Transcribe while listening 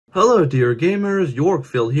Hello dear gamers,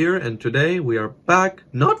 Yorkfield here, and today we are back,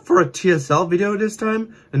 not for a TSL video this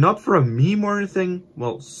time, and not for a meme or anything,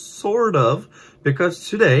 well, sort of, because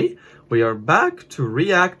today we are back to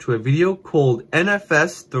react to a video called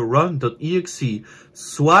NFS The Run.exe.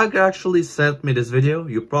 Swag actually sent me this video.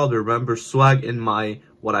 You probably remember Swag in my,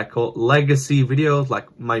 what I call legacy videos,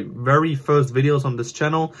 like my very first videos on this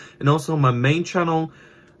channel, and also my main channel.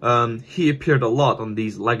 He appeared a lot on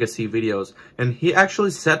these legacy videos, and he actually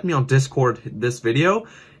sent me on Discord this video.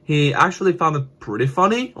 He actually found it pretty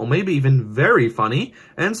funny, or maybe even very funny,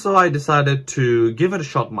 and so I decided to give it a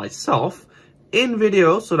shot myself in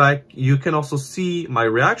video so that you can also see my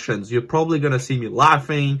reactions. You're probably gonna see me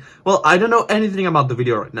laughing. Well, I don't know anything about the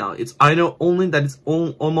video right now. I know only that it's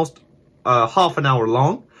almost half an hour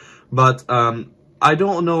long, but I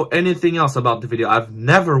don't know anything else about the video. I've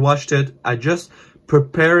never watched it. I just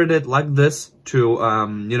prepared it like this to,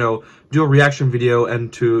 you know, do a reaction video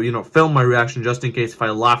and to, you know, film my reaction just in case if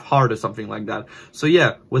I laugh hard or something like that. So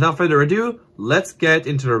yeah, without further ado, let's get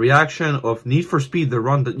into the reaction of Need for Speed The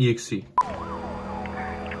Run.exe.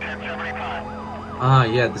 Ah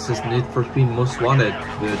yeah, this is Need for Speed Most Wanted,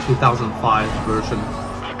 the 2005 version.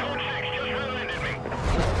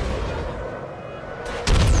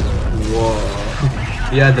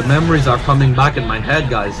 Whoa. Yeah, the memories are coming back in my head,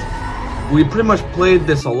 guys. We pretty much played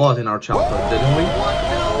this a lot in our childhood, didn't we?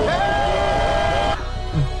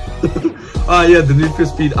 Ah yeah, the Need for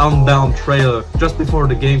Speed Unbound trailer, just before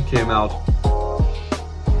the game came out.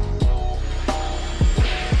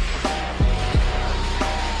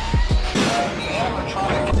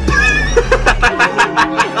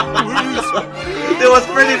 It was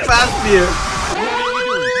pretty fast here.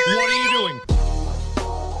 What are you doing?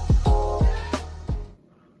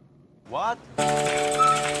 What?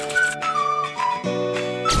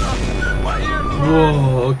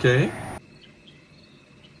 Whoa, okay.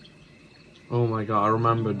 Oh my god, I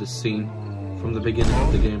remember this scene from the beginning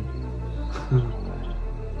of the game.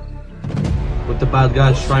 With the bad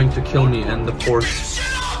guys trying to kill me and the force.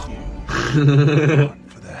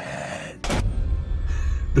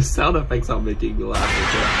 The sound effects are making me laugh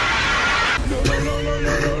as well.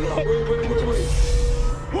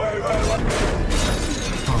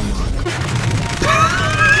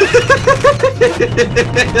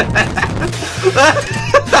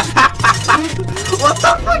 What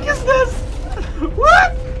the fuck is this?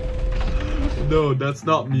 What? No, that's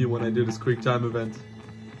not me when I do this quick time event.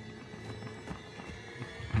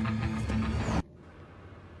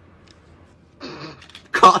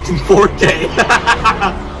 Caught in 4K.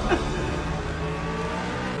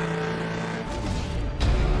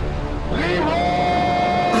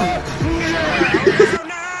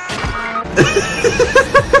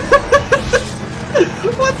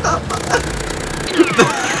 What the fuck?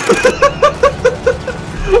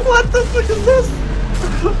 What the fuck is this?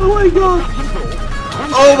 Oh my god.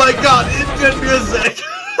 Oh my god, Indian music.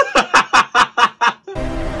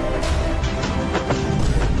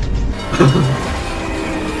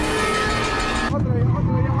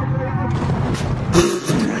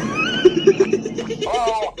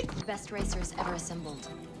 Best racers ever assembled.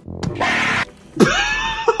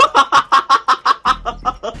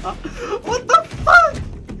 What the fuck?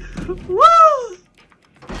 Whoa!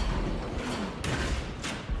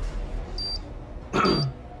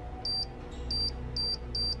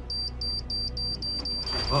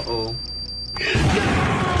 Uh-oh.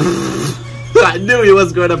 I knew he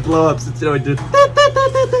was going to blow up since, you know, he did.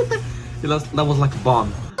 That was like a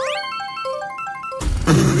bomb.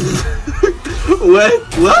 Wait,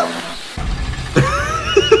 what?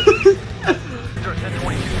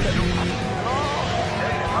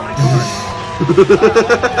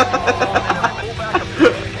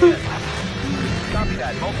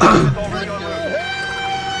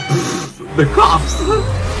 The cops.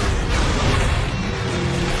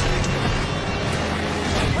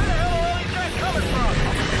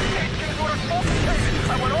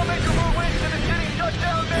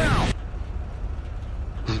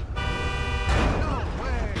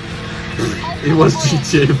 It was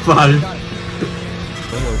GTA 5.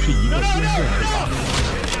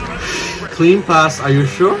 Clean pass, are you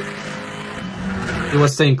sure? It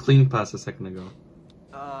was saying clean pass a second ago.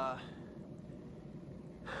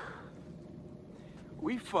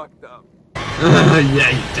 We fucked up. Yeah,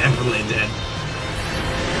 you definitely did.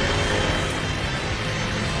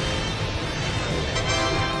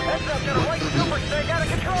 Heads up, got a white super snake out of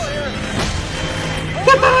control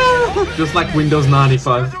here. Just like Windows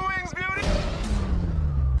 95.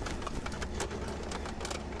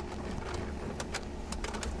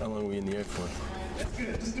 How long are we in the air for? That's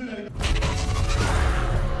good. Just do that.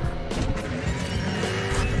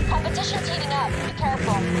 Competition's heating up. Be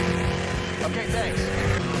careful. Okay, thanks.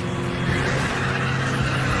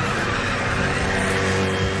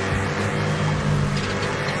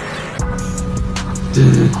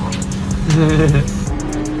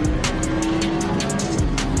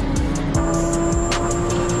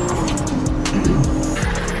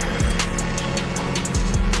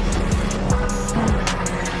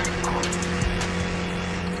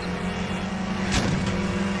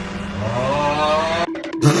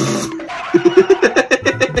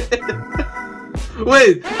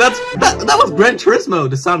 Wait, that was Gran Turismo,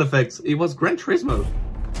 the sound effects. It was Gran Turismo.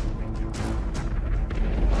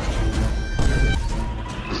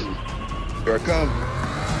 Here I come.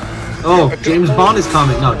 Oh, James Bond is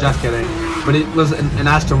coming. No, just kidding. But it was an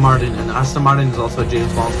Aston Martin, and Aston Martin is also a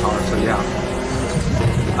James Bond car, so yeah.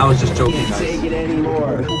 I was just joking, guys. Take it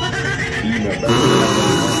anymore.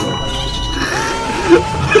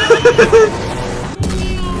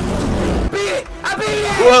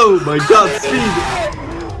 Whoa, my God, speed!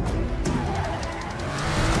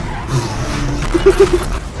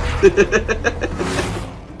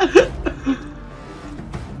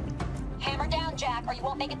 Hammer down, Jack, or you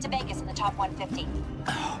won't make it to Vegas in the top 150.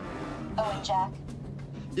 Owen, Jack.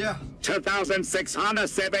 Yeah. 2006 Honda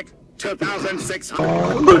Civic. 2006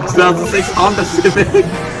 2006 Honda Civic.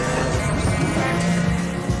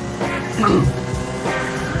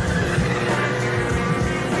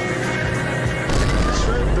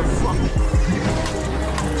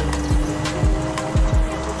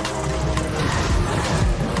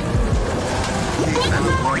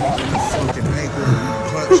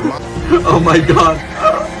 Oh my God.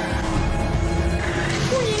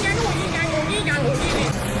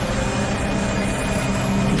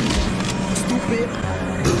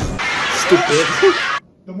 Stupid.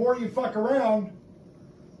 The more you fuck around,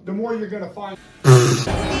 the more you're gonna find.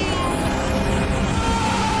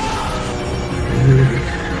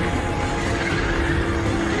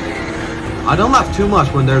 I don't laugh too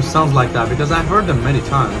much when there's sounds like that because I've heard them many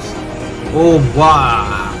times. Oh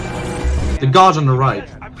wow. The gauge on the right.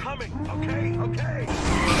 I'm coming. Okay, okay.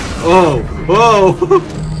 Oh, oh.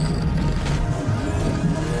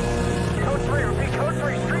 Code 3, repeat code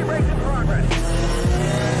 3. Street race in progress.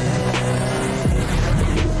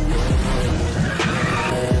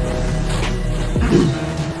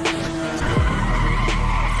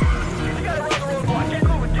 You gotta run the roadblock. Get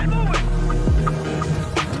moving, get moving.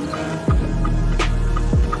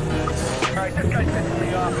 Alright, this guy's pissing me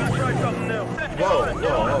off. Let's try something new. Whoa,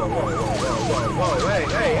 hey.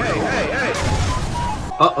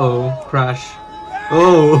 Uh-oh, crash.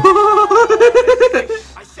 Oh.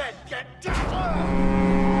 I said get down.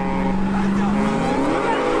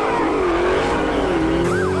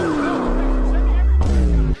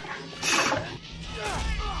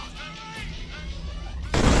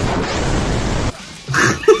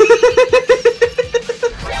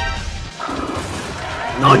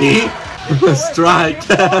 Nani? Strike.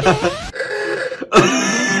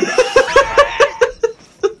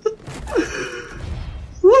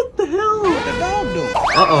 What the hell? What the dog doing?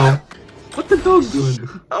 Uh-oh. What the dog doing?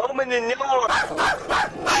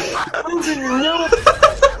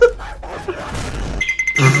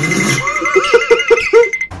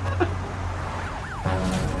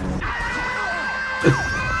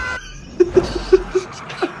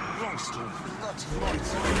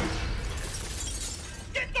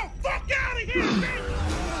 Get the fuck out of here, bitch!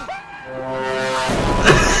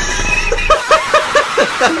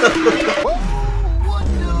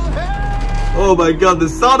 Oh my God, the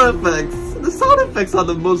sound effects. The sound effects are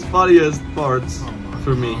the most funniest parts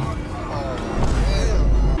for me.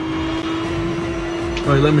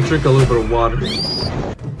 Alright, let me drink a little bit of water.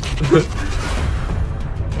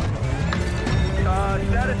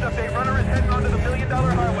 Status update. Runner is heading onto the $1 million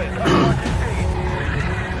highway.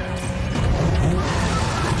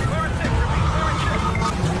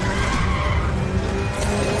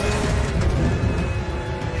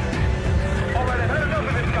 Alright, I've had enough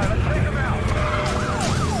of this guy. Let's take him out.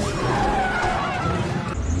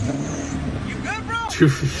 You good, bro?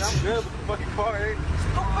 250. I'm good with the fucking car, eh?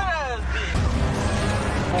 Stupid ass bitch.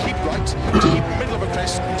 Keep right, keep middle of a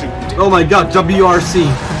crest to Oh my God, WRC.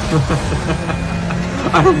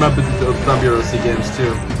 I remember the WRC games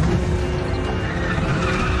too.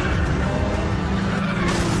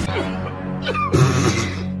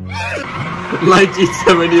 Like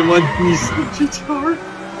E71 Nissan GTR.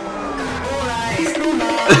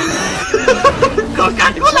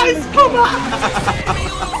 Coca-Cola Espuma.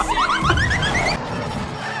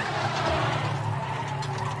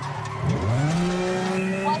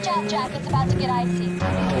 Watch out, Jack. It's about to get icy.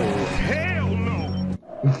 Hell no!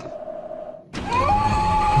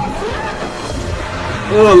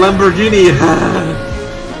 Oh, Lamborghini.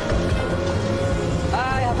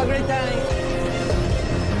 Bye, have a great time.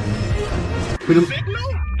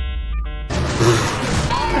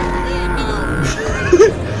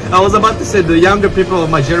 I was about to say the younger people of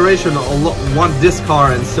my generation want this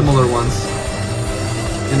car and similar ones.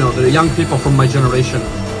 You know, the young people from my generation.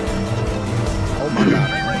 Oh my god.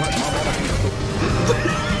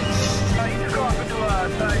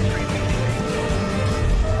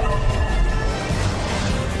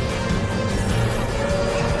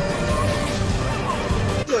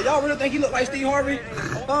 Look, y'all really think he look like Steve Harvey?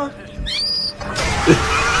 Huh?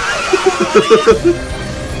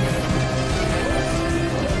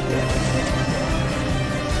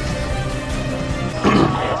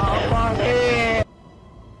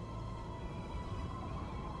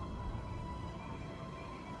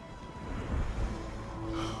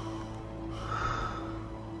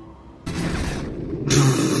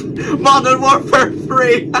 Modern Warfare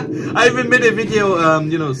 3! I even made a video,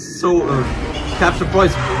 you know, capture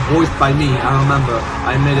voice voiced by me, I remember.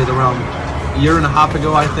 I made it around a year and a half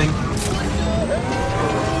ago, I think.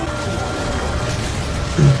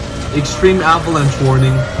 Extreme avalanche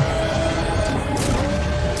warning.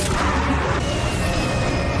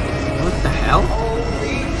 What the hell?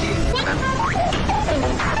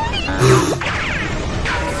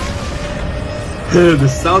 The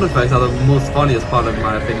sound effects are the most funniest part in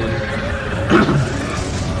my opinion.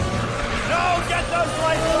 No, get those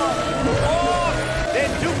lights off! Off!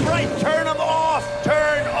 They're too bright. Turn them off.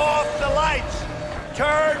 Turn off the lights.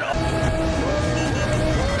 Turn off.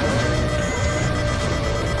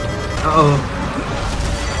 Uh-oh.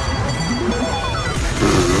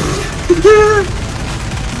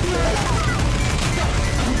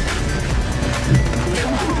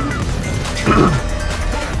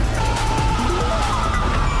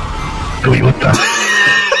 Toyota.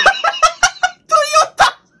 Toyota.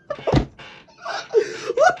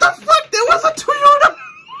 What the fuck? There was a Toyota.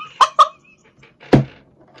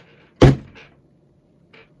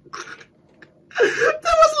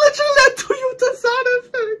 There was literally a Toyota sound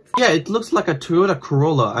effect. Yeah, it looks like a Toyota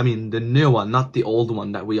Corolla. I mean, the new one, not the old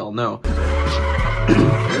one that we all know.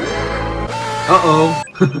 Uh-oh.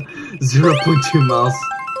 0.2 miles.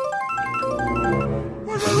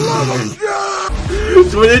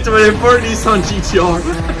 2024 Nissan GTR.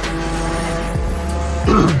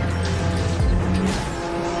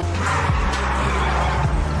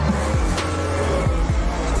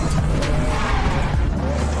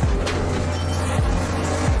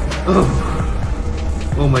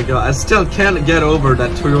 Oh my god, I still can't get over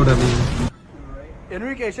that Toyota meme.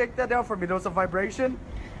 Enrique, shake that down for me. There was a vibration.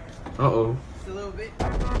 Uh-oh. Just a little bit.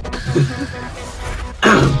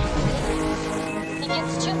 He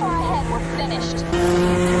gets too far ahead, we're finished.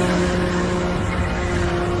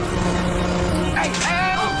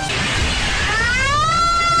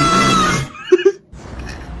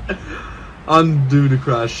 Undo the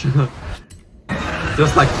crash.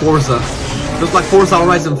 Just like Forza. Just like Forza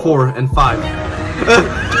Horizon 4 and 5.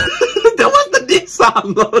 That was the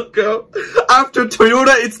Nissan logo. After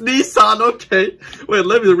Toyota, it's Nissan. Okay. Wait,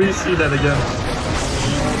 let me re-see that again.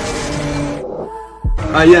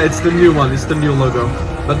 Yeah, it's the new one. It's the new logo.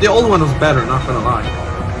 But the old one was better, not gonna lie.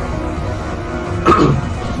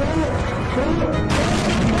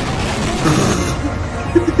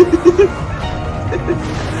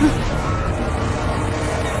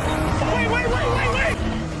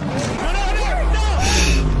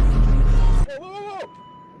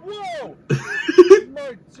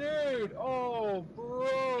 My dude, oh, bro.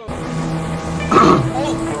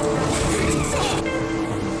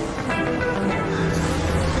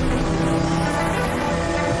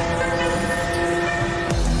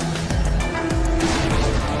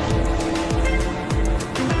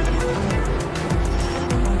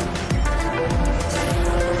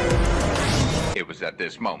 It was at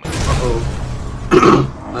this moment. Uh-oh.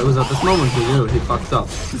 I was at this moment he knew he fucked up.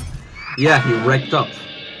 Yeah, he wrecked up.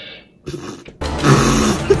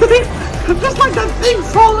 Just like that thing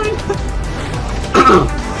falling!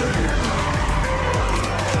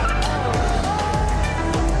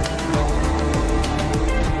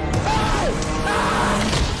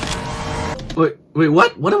 Wait,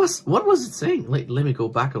 what? What was it saying? Let me go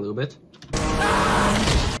back a little bit.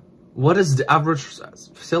 What is the average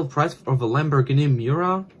sale price of a Lamborghini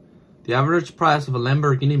Miura? The average price of a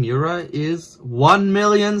Lamborghini Miura is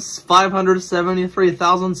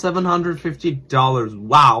 $1,573,750.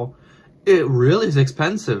 Wow. It really is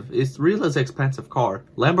expensive. It's really an expensive car.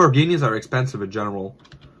 Lamborghinis are expensive in general.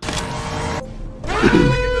 Pick it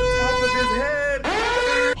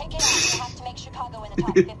up, we'll have to make Chicago in the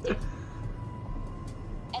top 50.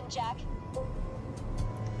 And Jack,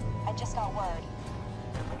 I just got word.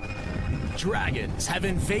 Dragons have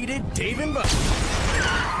invaded Dave & Buster's.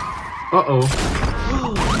 Uh-oh.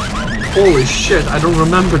 Holy shit, I don't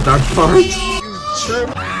remember that part.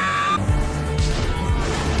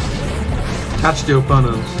 Catch the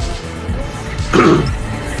opponents.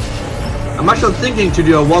 I'm actually thinking to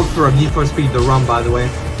do a walkthrough of Need for Speed The Run, by the way.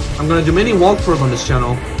 I'm gonna do many walkthroughs on this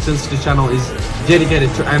channel, since the channel is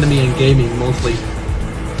dedicated to anime and gaming mostly.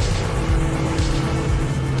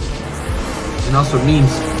 And also memes.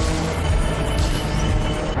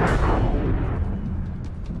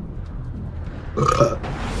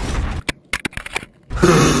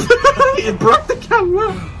 It broke the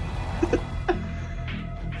camera!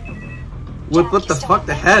 What the fuck?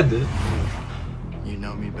 The head? You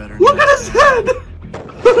know me better. Look at his head!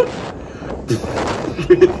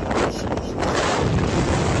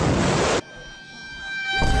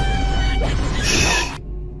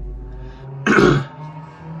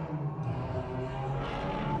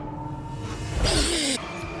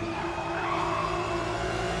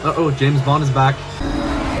 Uh-oh, James Bond is back.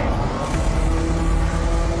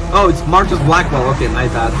 Oh, it's Marcus Blackwell. Okay, my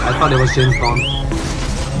bad. I thought it was James Bond.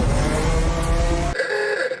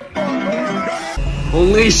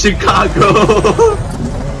 Only Chicago!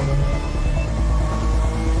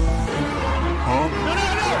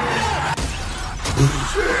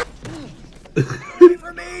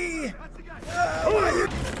 For me!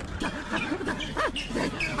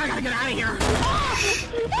 I gotta get out of here.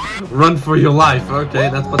 Run for your life. Okay,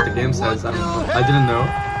 that's what the game says. I didn't know.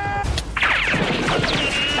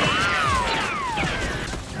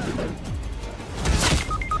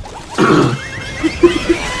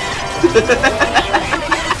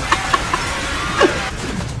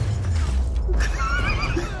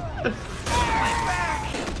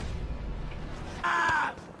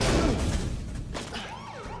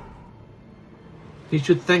 He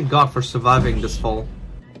should thank God for surviving this fall.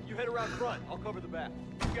 You head around front. I'll cover the back.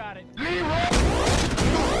 You got it. Hey!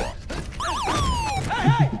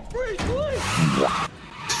 Freeze, please!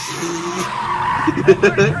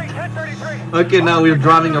 Okay, now we're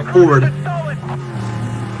driving a Ford.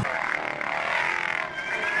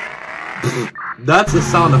 That's the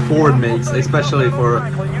sound a Ford makes, especially for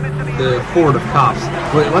the Ford of cops.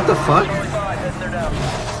 Wait, what the fuck?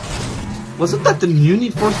 Wasn't that the new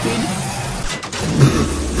Need for Speed?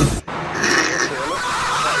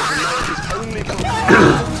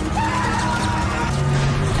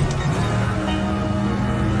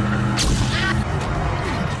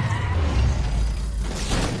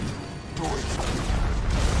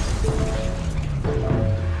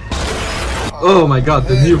 Oh my god,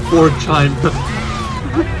 the new Ford chime.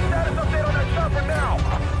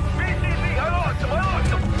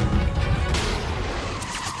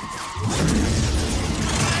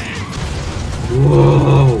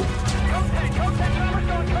 Whoa.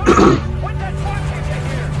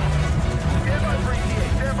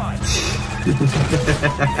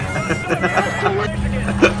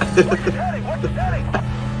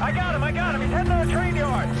 I got him. He's heading to the train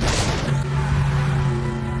yard.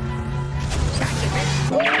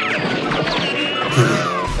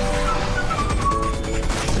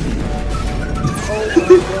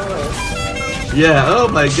 Yeah, oh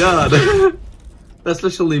my god. That's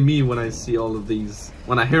literally me when I see all of these,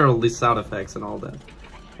 when I hear all these sound effects and all that.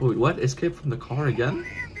 Wait, what? Escape from the car again?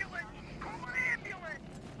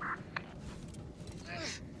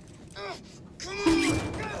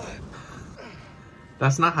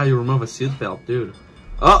 That's not how you remove a seatbelt, dude.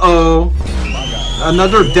 Uh-oh!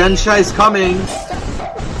 Another Densha is coming!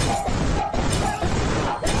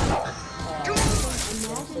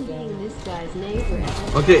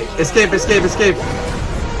 Okay, escape, escape, escape!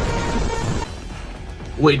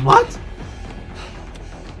 Wait, what?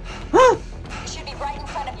 Huh? It should be right in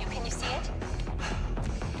front of you. Can you see it?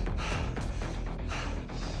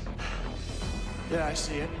 Yeah, I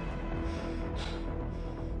see it.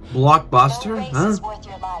 Blockbuster? No race Huh? is worth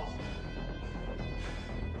your life.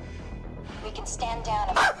 We can stand down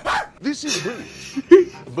and... This is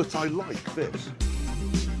rude, but I like this.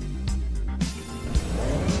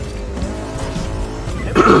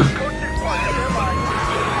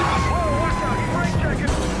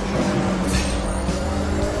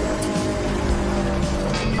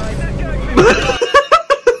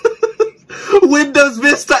 Windows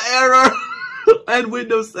Vista error! And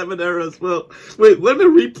Windows 7 error as well. Wait, let me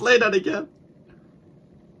replay that again.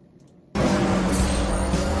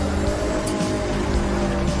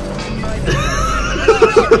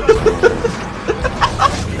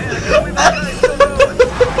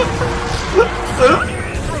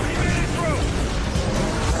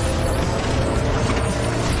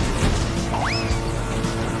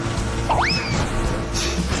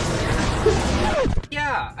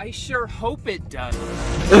 I sure hope it does.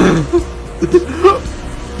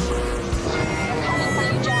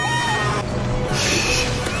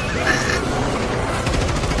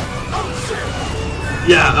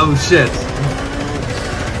 Yeah, oh shit.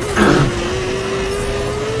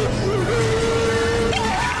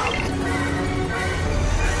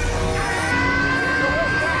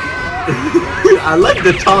 I like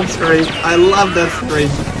the taunt scream. I love that scream.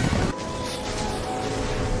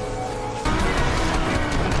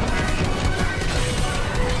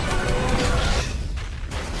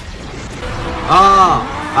 Ah,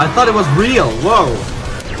 I thought it was real. Whoa.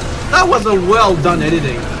 That was a well done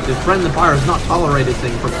editing. The friendly fire is not tolerated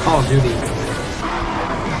thing from Call of Duty.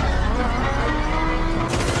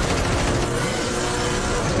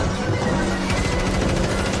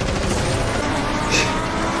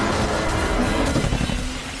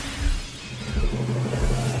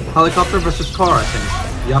 Helicopter versus car, I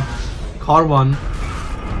think. Yep. Car won.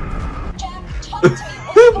 Jack, talk to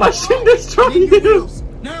me. Machine destroying you!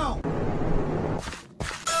 No!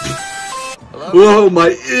 Whoa,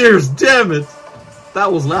 my ears, damn it!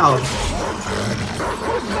 That was loud.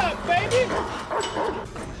 What's up, baby?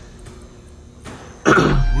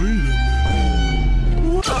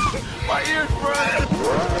 My ears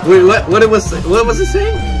burn. Wait, what was it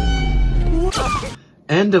saying?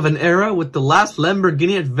 End of an era with the last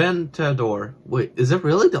Lamborghini Aventador. Wait, is it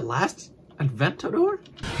really the last Aventador?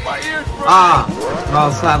 My ears burn. Ah,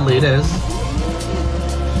 well, sadly it is.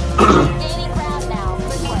 Gaining ground now.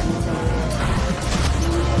 Good work.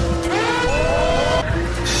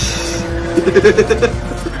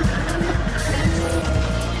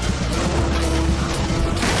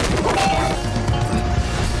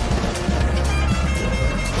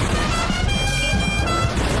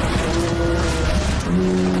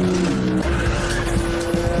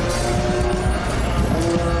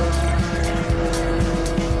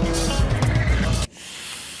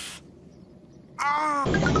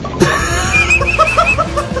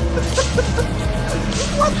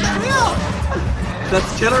 That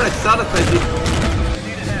Scalar X sound effect.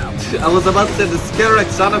 I was about to say the Scalar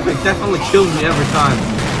X sound effect definitely kills me every time.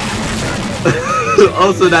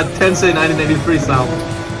 Also that Tensei 1983 sound.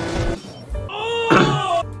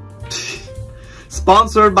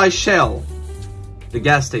 Sponsored by Shell. The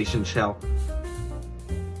gas station Shell.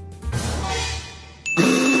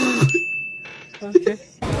 Okay.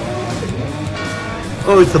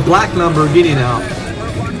 Oh, it's a black Lamborghini now.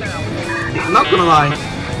 I'm not gonna lie.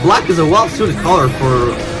 Black is a well-suited color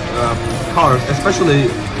for cars, especially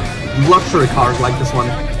luxury cars like this one.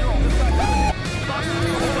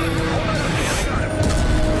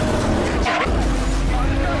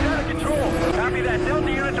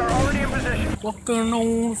 Walking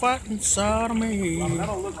on fighting side of me. That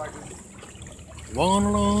don't look like it.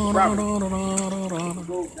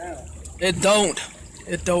 It don't.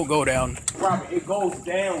 It don't go down. Robert, it goes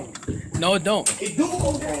down. No, it don't. It do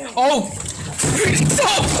go down. Oh!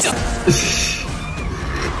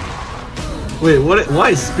 Wait, what? Why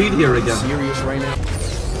is speed here again? Serious right now?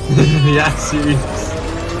 Yeah, serious.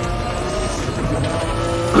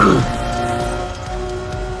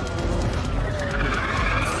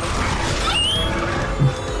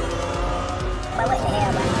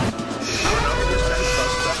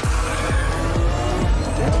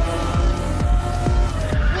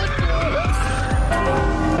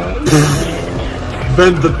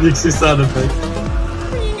 Bend the pixie sound effect.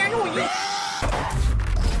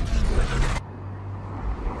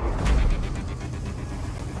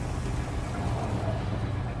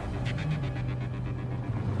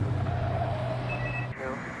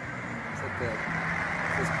 It's like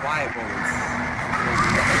those quiet moments.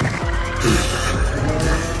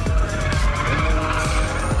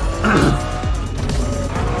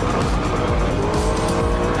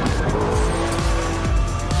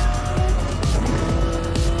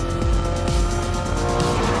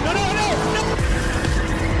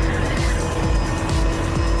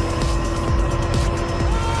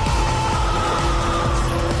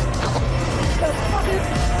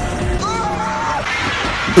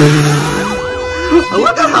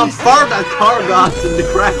 Look at how far that car got in the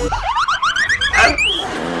crash.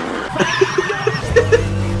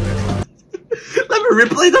 Let me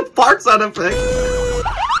replay the fart sound effect.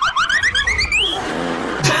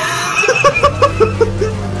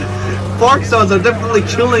 Fart sounds are definitely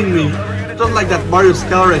killing me. Just like that Mario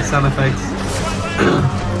Scalar X sound effects.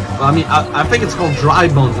 I mean, I think it's called dry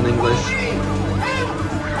bones in English.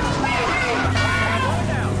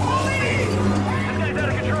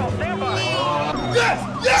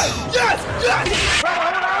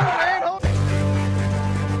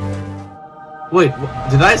 Wait,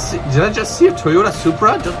 did I just see a Toyota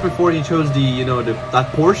Supra just before he chose the, you know,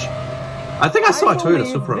 that Porsche? I think I saw a Toyota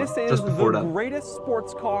Supra just before that. This is the greatest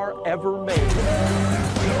sports car ever made.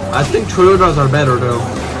 I think Toyotas are better though.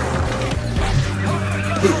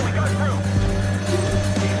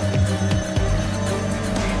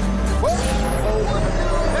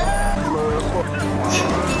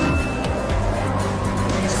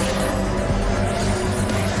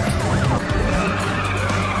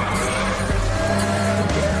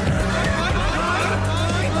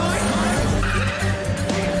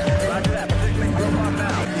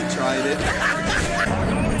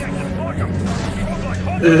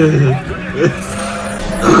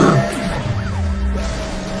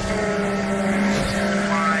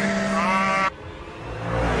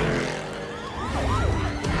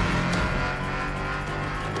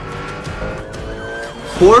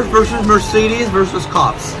 Porsche versus Mercedes versus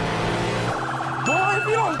cops.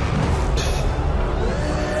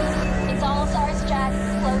 It's all ours, Jack.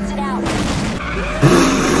 Close it out.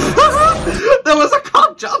 There was a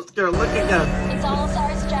cop jump scare looking at. It's all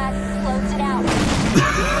ours, Jack. Close it out.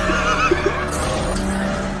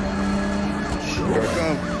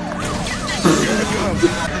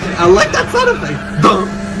 I like that sound effect.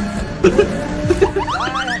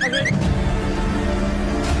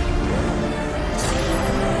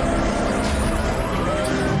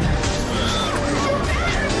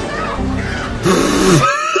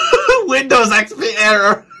 Windows XP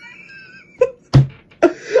error.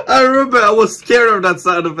 I remember I was scared of that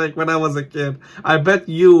sound effect when I was a kid. I bet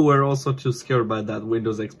you were also too scared by that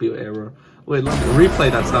Windows XP error. Wait, let me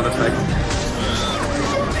replay that sound effect.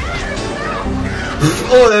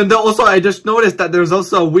 Oh, and also I just noticed that there's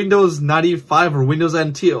also a Windows 95 or Windows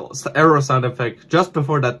NT error sound effect just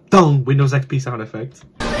before that Windows XP sound effect.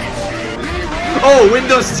 Oh,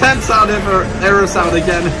 Windows 10 sound error sound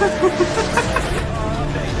again.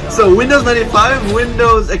 So Windows 95,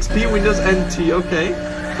 Windows XP, Windows NT, okay.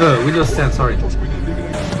 Windows 10, sorry.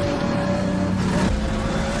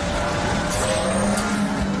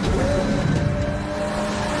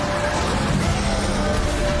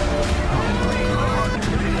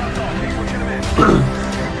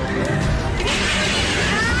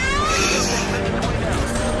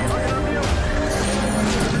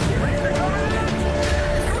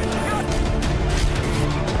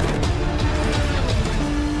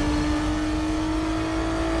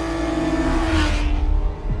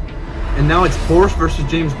 And now it's Porsche versus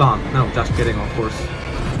James Bond. No, just kidding, of course.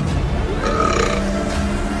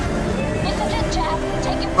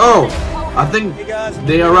 Oh, I think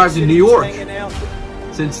they arrived in New York.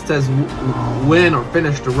 Since it says win or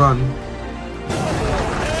finish the run.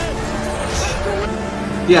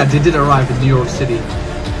 Yeah, they did arrive in New York City.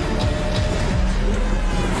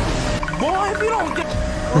 Boy, if you don't get...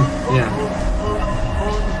 Yeah.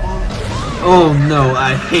 Oh no,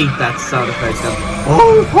 I hate that sound effect.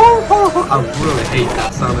 I really hate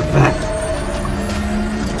that sound effect.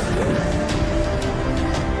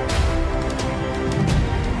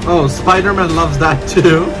 Oh, Spider-Man loves that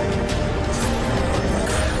too.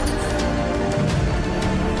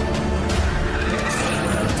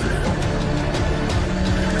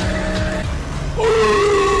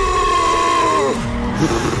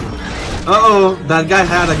 Uh-oh, that guy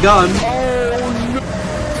had a gun.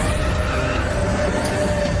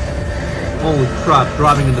 Holy crap,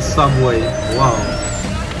 driving in the subway. Wow.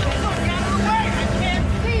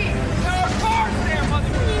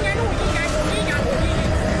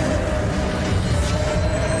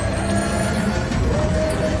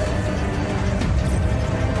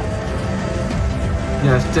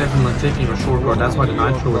 Yeah, it's definitely taking a shortcut. That's why the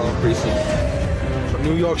nitro is increasing. From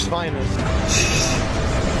New York's finest.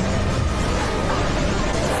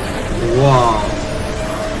 Wow.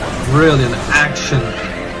 Brilliant action.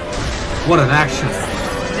 What an action.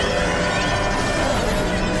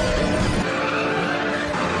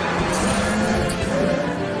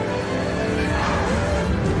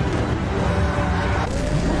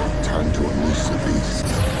 Time to unleash the beast.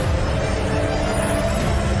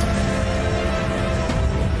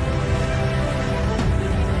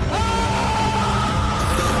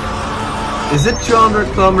 Is it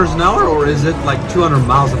 200 kilometers an hour or is it like 200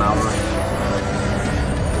 miles an hour?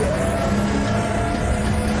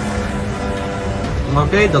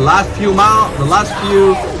 Okay, the last few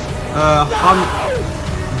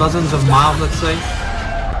dozens of miles, let's say.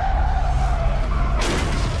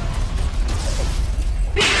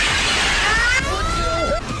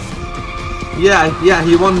 Yeah,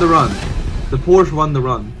 he won the run. The Porsche won the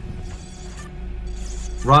run.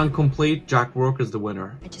 Run complete, Jack Rourke is the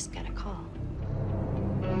winner. I just got a call.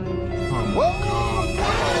 Oh my god.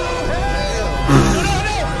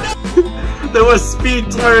 There was speed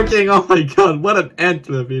twerking. Oh my god, what an end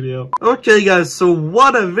to the video. Okay guys, so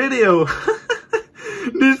what a video.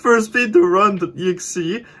 Need for Speed The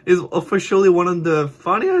Run.exe is officially one of the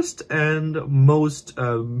funniest and most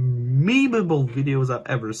memeable videos I've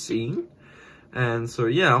ever seen. And so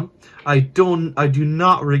yeah, I do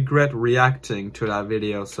not regret reacting to that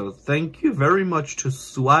video. So thank you very much to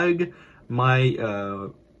Swag,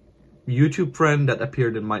 my YouTube friend that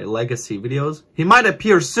appeared in my legacy videos. He might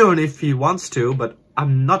appear soon if he wants to, but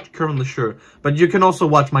I'm not currently sure. But you can also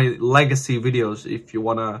watch my legacy videos if you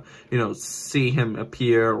wanna, you know, see him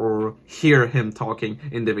appear or hear him talking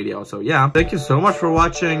in the video. So yeah, thank you so much for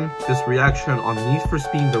watching this reaction on Need for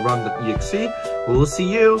Speed The Run.exe. We will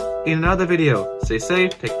see you in another video. Stay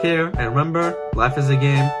safe, take care, and remember, life is a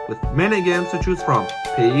game with many games to choose from.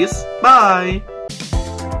 Peace, bye!